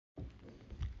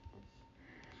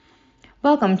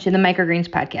Welcome to the Microgreens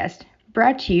podcast,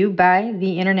 brought to you by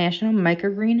the International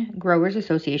Microgreen Growers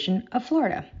Association of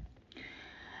Florida,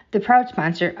 the proud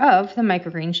sponsor of the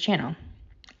Microgreens channel.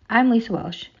 I'm Lisa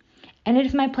Welsh, and it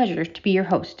is my pleasure to be your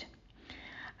host.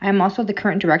 I am also the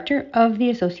current director of the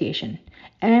association,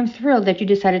 and I'm thrilled that you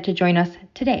decided to join us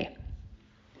today.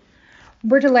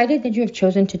 We're delighted that you have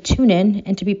chosen to tune in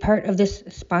and to be part of this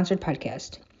sponsored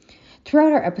podcast.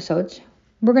 Throughout our episodes,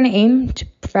 we're going to aim to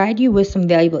provide you with some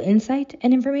valuable insight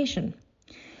and information.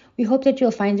 We hope that you'll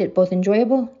find it both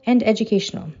enjoyable and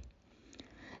educational.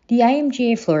 The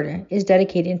IMGA Florida is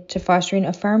dedicated to fostering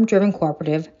a farm-driven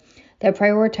cooperative that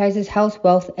prioritizes health,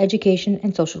 wealth, education,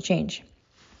 and social change.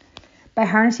 By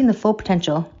harnessing the full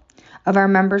potential of our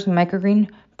members'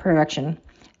 microgreen production,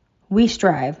 we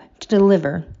strive to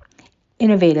deliver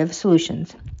innovative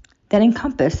solutions that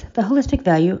encompass the holistic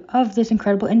value of this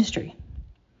incredible industry.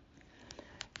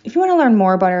 If you want to learn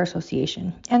more about our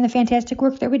association and the fantastic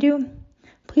work that we do,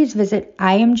 please visit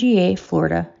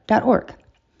imgaflorida.org.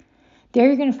 There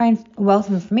you're going to find a wealth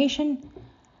of information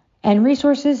and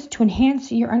resources to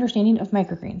enhance your understanding of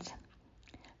microgreens.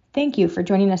 Thank you for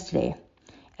joining us today,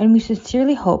 and we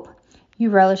sincerely hope you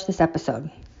relish this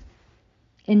episode.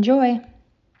 Enjoy!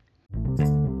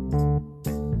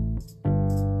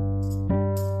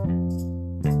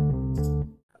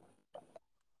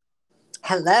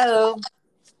 Hello.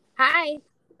 Hi.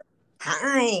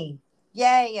 Hi.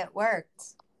 Yay, it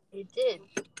worked. It did.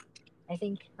 I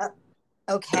think.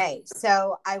 Okay,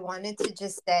 so I wanted to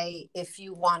just say if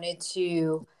you wanted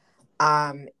to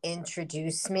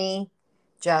introduce me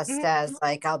just as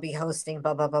like I'll be hosting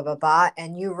blah blah blah blah blah,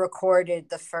 and you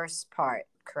recorded the first part,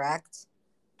 correct?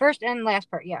 First and last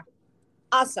part, yeah.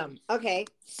 Awesome. Okay,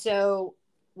 so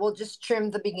we'll just trim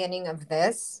the beginning of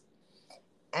this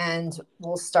and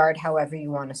we'll start however you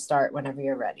want to start whenever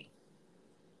you're ready.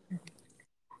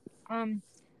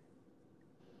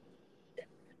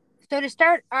 So to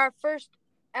start our first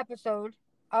episode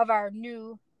of our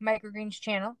new Microgreens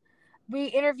channel, we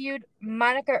interviewed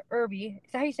Monica Uribe.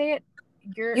 Is that how you say it?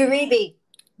 Uribe.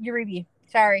 Uribe.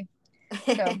 Sorry.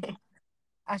 So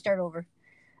I'll start over.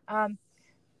 To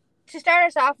start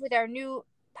us off with our new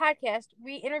podcast,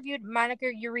 we interviewed Monica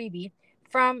Uribe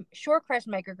from Shorecrest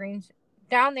Microgreens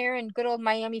down there in good old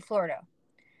Miami, Florida.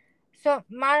 So,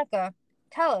 Monica,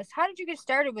 tell us, how did you get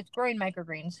started with growing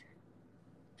microgreens?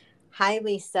 Hi,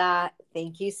 Lisa.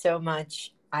 Thank you so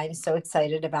much. I'm so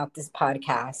excited about this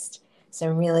podcast. So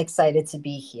I'm really excited to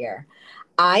be here.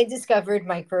 I discovered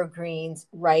microgreens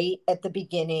right at the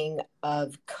beginning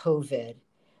of COVID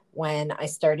when I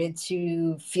started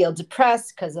to feel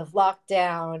depressed because of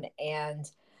lockdown, and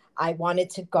I wanted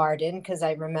to garden because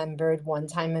I remembered one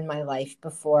time in my life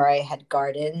before I had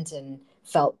gardened and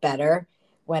felt better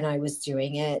when I was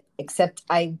doing it, except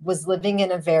I was living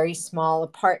in a very small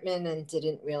apartment and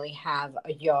didn't really have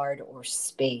a yard or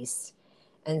space.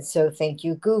 And so thank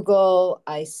you, Google.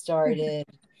 I started,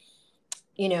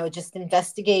 just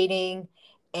investigating.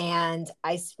 And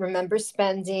I remember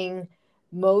spending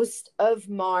most of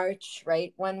March,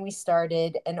 right when we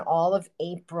started, and all of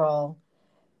April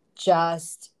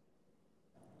just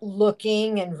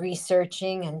looking and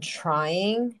researching and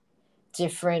trying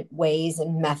different ways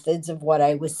and methods of what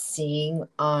I was seeing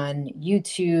on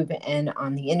YouTube and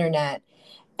on the internet.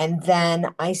 And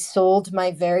then I sold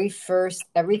my very first,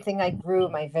 everything I grew,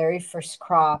 my very first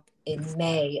crop in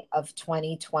May of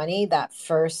 2020, that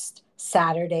first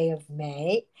Saturday of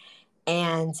May.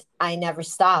 And I never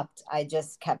stopped. I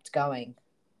just kept going.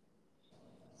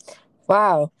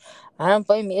 Wow. I don't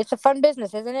blame you. It's a fun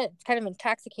business, isn't it? It's kind of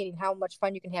intoxicating how much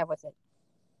fun you can have with it.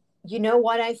 You know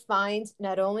what I find?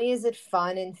 Not only is it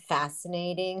fun and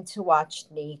fascinating to watch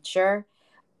nature,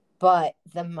 but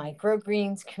the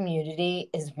microgreens community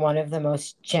is one of the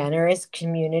most generous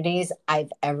communities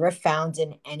I've ever found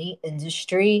in any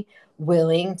industry,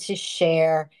 willing to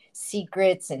share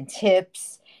secrets and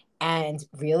tips and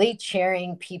really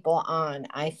cheering people on.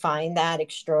 I find that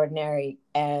extraordinary,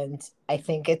 and I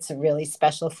think it's a really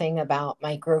special thing about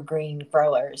microgreen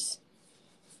growers.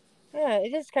 Yeah,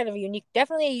 it is kind of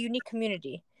definitely a unique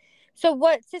community. So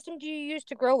what system do you use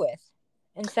to grow with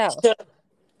and sell? So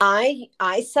I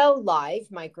sell live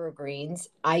microgreens.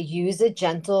 I use a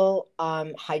gentle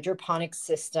hydroponic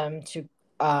system to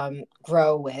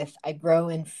grow with. I grow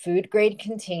in food grade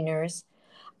containers.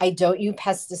 I don't use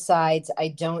pesticides. I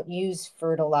don't use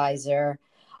fertilizer.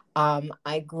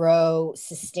 I grow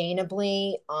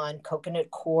sustainably on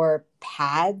coconut coir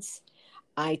pads.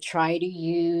 I try to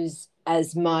use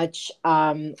as much,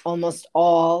 almost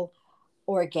all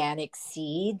organic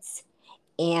seeds.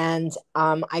 And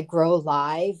I grow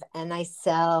live and I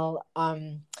sell.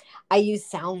 I use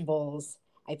sound bowls.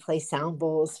 I play sound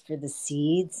bowls for the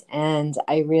seeds, and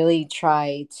I really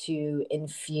try to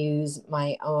infuse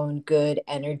my own good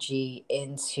energy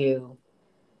into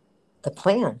the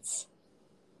plants.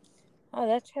 Oh,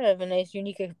 that's kind of a nice,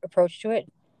 unique approach to it.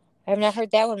 I have not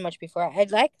heard that one much before. I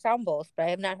like sound bowls, but I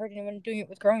have not heard anyone doing it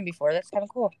with growing before. That's kind of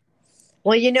cool.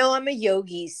 Well, I'm a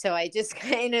yogi, so I just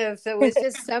kind of, so it was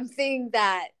just something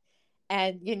that,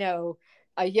 and,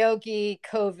 a yogi,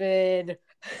 COVID,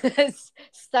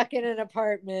 stuck in an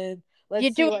apartment. You Let's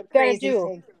do see what what you gotta crazy do.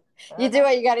 things. You do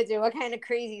what you got to do. What kind of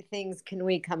crazy things can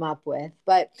we come up with?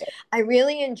 But I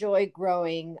really enjoy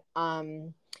growing.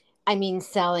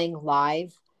 Selling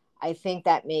live. I think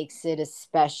that makes it a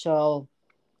special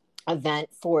event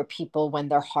for people when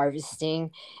they're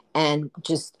harvesting, and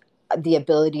just the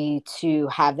ability to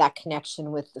have that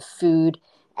connection with the food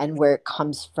and where it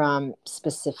comes from,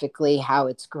 specifically how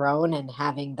it's grown, and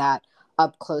having that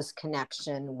up close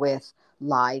connection with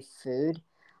live food.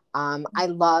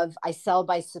 I sell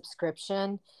by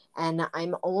subscription, and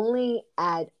I'm only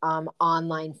at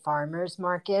online farmers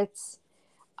markets.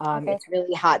 Okay. It's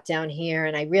really hot down here,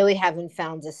 and I really haven't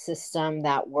found a system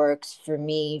that works for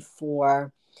me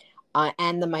for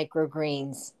and the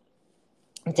microgreens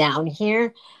down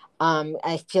here.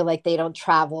 I feel like they don't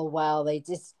travel well. They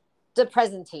just, the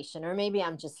presentation, or maybe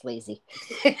I'm just lazy.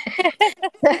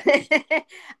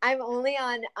 I'm only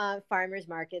on farmers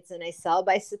markets, and I sell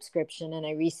by subscription. And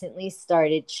I recently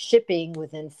started shipping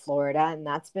within Florida, and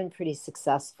that's been pretty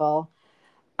successful.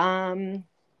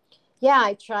 Yeah,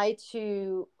 I try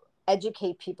to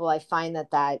educate people. I find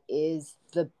that that is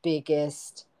the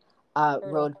biggest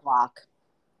roadblock.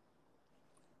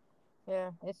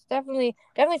 Yeah, it's definitely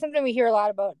something we hear a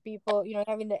lot about people,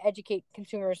 having to educate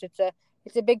consumers. It's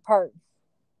a big part.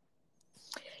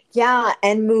 Yeah,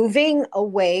 and moving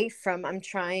away from, I'm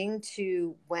trying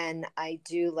to, when I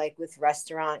do like with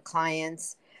restaurant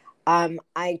clients,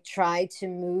 I try to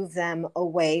move them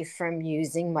away from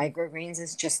using microgreens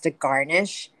as just a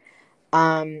garnish.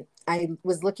 I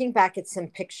was looking back at some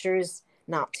pictures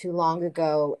not too long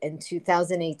ago. In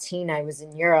 2018, I was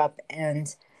in Europe,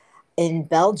 and in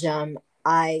Belgium,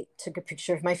 I took a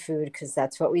picture of my food because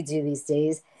that's what we do these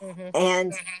days. Hmm.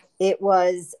 And it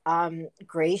was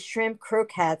gray shrimp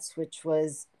croquettes, which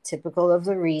was typical of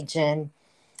the region,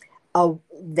 a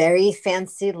very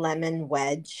fancy lemon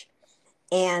wedge,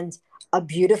 and a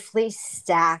beautifully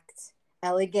stacked,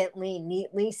 elegantly,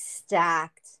 neatly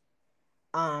stacked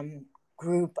um,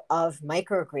 group of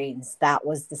microgreens. That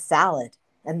was the salad,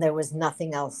 and there was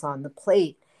nothing else on the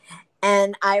plate.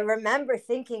 And I remember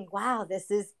thinking, wow,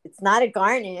 it's not a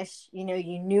garnish. You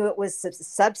knew it was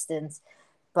substance,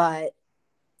 but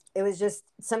it was just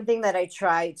something that I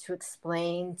tried to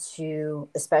explain to,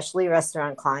 especially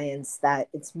restaurant clients, that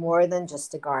it's more than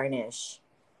just a garnish.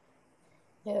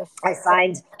 Yes.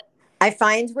 I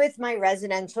find with my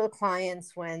residential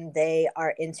clients, when they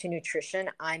are into nutrition,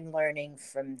 I'm learning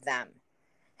from them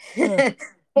Hmm.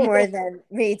 more than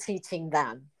me teaching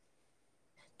them.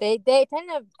 They tend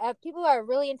to people who are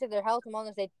really into their health and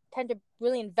wellness. They tend to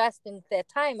really invest in the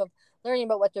time of learning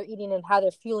about what they're eating and how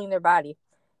they're fueling their body.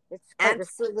 It's quite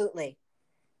Absolutely.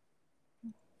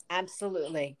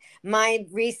 Absolutely. My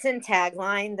recent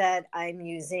tagline that I'm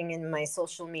using in my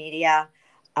social media,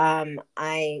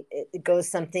 it goes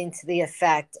something to the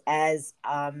effect as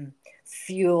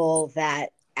fuel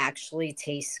that actually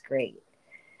tastes great.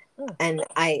 Hmm. And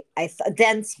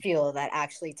dense fuel that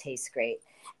actually tastes great.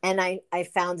 And I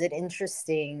found it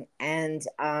interesting, and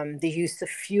the use of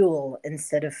fuel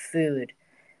instead of food,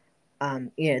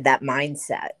 that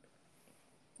mindset.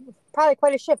 Probably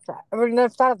quite a shift. I would never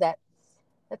thought of that.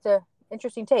 That's a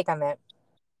interesting take on that.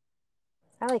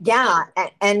 I like it. Yeah,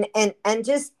 and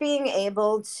just being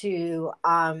able to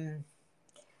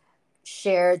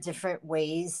share different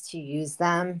ways to use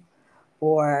them,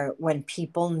 or when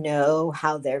people know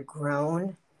how they're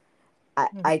grown. I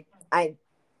Hmm. I, I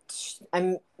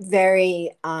I'm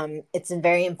very it's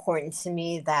very important to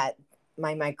me that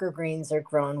my microgreens are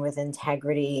grown with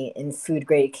integrity in food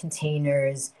grade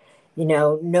containers.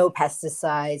 No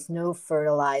pesticides, no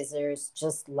fertilizers,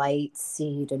 just light,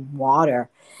 seed, and water.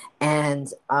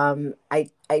 And I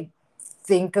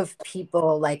think of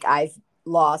people, like I've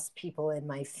lost people in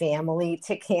my family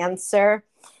to cancer,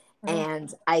 Hmm.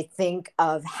 and I think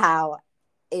of how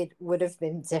it would have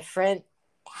been different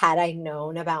had I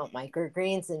known about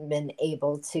microgreens and been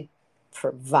able to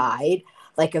provide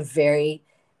like a very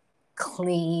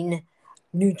clean,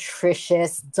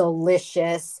 nutritious,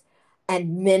 delicious,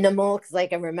 and minimal. Because,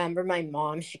 like, I remember my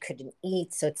mom, she couldn't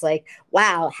eat. So it's like,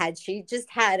 wow, had she just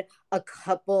had a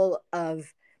couple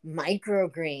of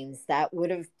microgreens, that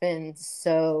would have been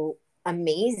so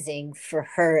amazing for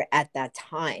her at that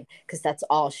time, because that's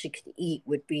all she could eat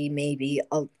would be maybe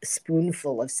a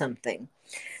spoonful of something.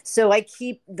 So I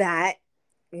keep that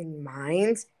in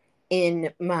mind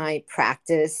in my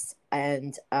practice,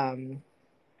 and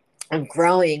I'm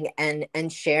growing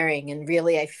and sharing. And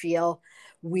really, I feel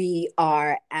we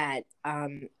are at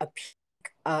a peak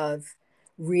of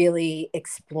really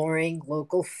exploring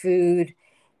local food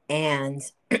and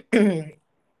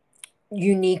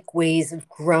unique ways of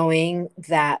growing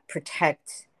that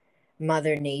protect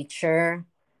Mother Nature,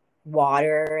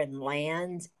 water, and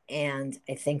land. And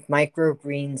I think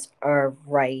microgreens are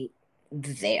right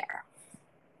there.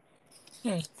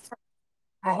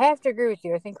 I have to agree with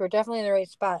you. I think we're definitely in the right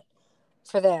spot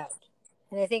for that.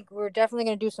 And I think we're definitely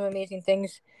going to do some amazing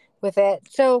things with that.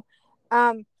 So,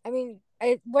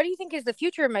 what do you think is the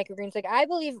future of microgreens? Like, I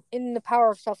believe in the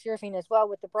power of self-sufficing as well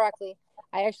with the broccoli.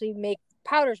 I actually make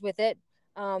powders with it,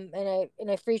 and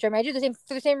I freeze dry. I do the same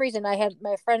for the same reason. I had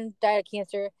my friend died of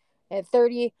cancer at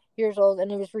 30 years old,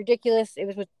 and it was ridiculous. It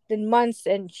was within months,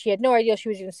 and she had no idea she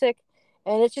was even sick.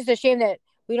 And it's just a shame that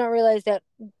we don't realize that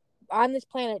on this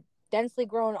planet, densely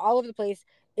grown all over the place,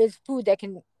 is food that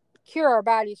can cure our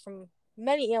bodies from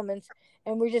many ailments.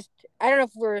 And we're just, I don't know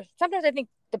if we're, sometimes I think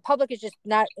the public is just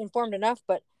not informed enough,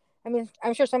 but I mean,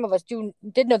 I'm sure some of us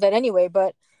did know that anyway,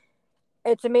 but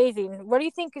it's amazing. What do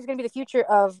you think is going to be the future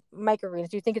of microgreens?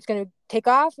 Do you think it's going to take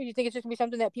off, or do you think it's just going to be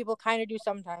something that people kind of do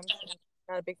sometimes?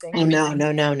 Not a big thing. Oh, no,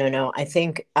 no, no, no, no. I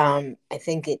think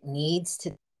it needs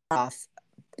to off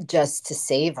just to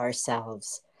save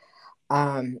ourselves.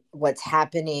 What's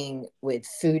happening with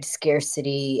food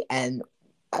scarcity and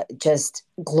just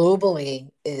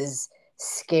globally is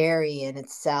scary in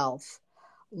itself.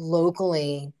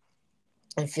 Locally,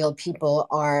 I feel people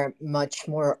are much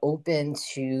more open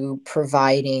to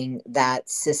providing that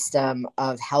system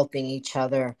of helping each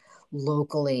other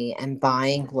locally and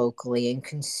buying locally and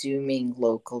consuming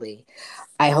locally.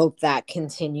 I hope that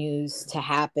continues to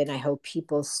happen. I hope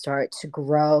people start to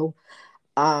grow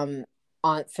on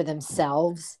for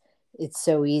themselves. It's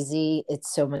so easy.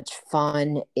 It's so much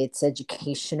fun. It's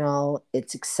educational.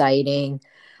 It's exciting.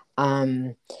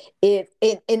 Um,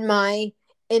 in my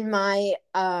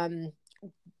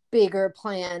bigger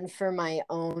plan for my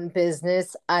own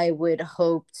business, I would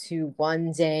hope to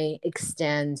one day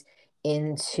extend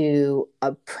into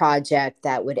a project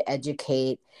that would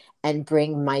educate and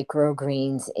bring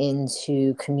microgreens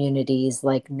into communities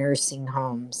like nursing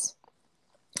homes.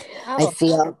 I Oh,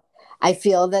 feel I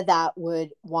feel that that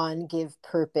would one give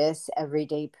purpose,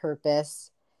 everyday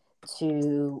purpose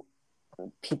to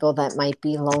people that might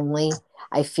be lonely.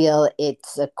 I feel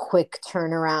it's a quick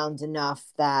turnaround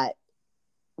enough that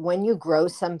when you grow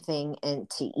something and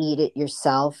to eat it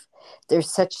yourself,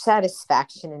 there's such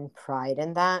satisfaction and pride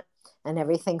in that, and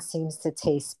everything seems to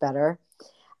taste better.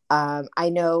 I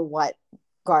know what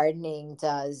gardening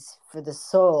does for the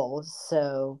soul,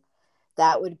 so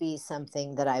that would be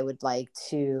something that I would like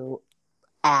to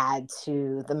add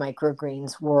to the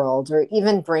microgreens world, or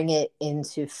even bring it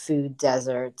into food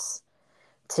deserts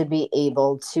to be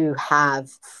able to have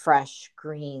fresh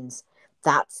greens.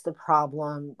 That's the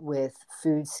problem with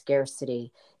food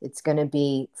scarcity. It's going to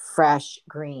be fresh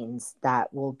greens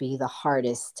that will be the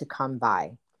hardest to come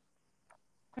by.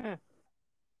 hmm.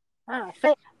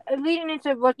 So leading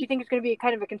into what you think is going to be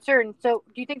kind of a concern. So,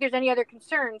 do you think there's any other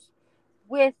concerns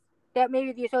with that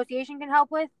maybe the association can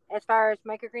help with as far as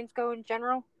microgreens go in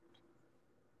general?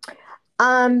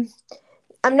 Um,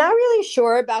 I'm not really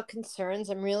sure about concerns.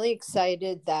 I'm really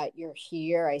excited that you're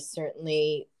here. I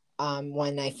certainly,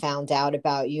 when I found out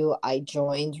about you, I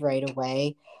joined right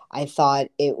away. I thought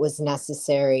it was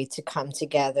necessary to come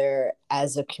together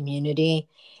as a community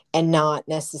and not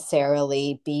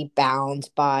necessarily be bound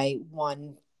by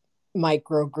one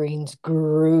microgreens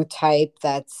guru type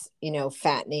that's,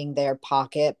 fattening their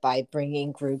pocket by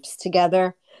bringing groups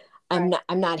together. Right.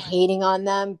 I'm not hating on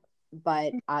them,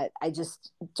 but I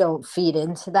just don't feed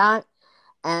into that.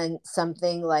 And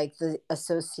something like the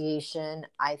association,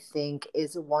 I think,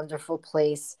 is a wonderful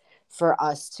place for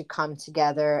us to come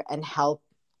together and help,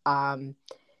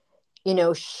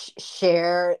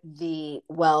 share the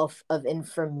wealth of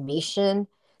information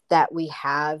that we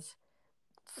have,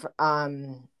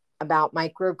 about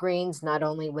microgreens, not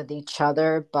only with each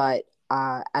other, but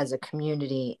as a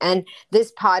community. And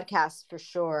this podcast for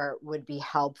sure would be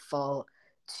helpful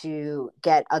to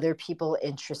get other people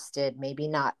interested, maybe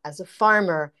not as a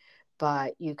farmer,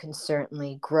 but you can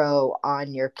certainly grow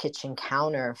on your kitchen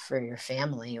counter for your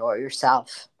family or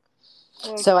yourself.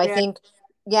 So I Exactly. think,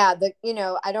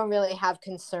 I don't really have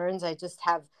concerns. I just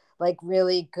have like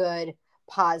really good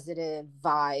positive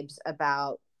vibes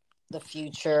about the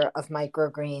future of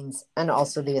microgreens and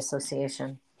also the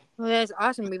association. Well, that's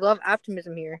awesome. We love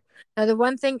optimism here. Now, the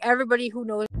one thing everybody who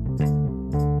knows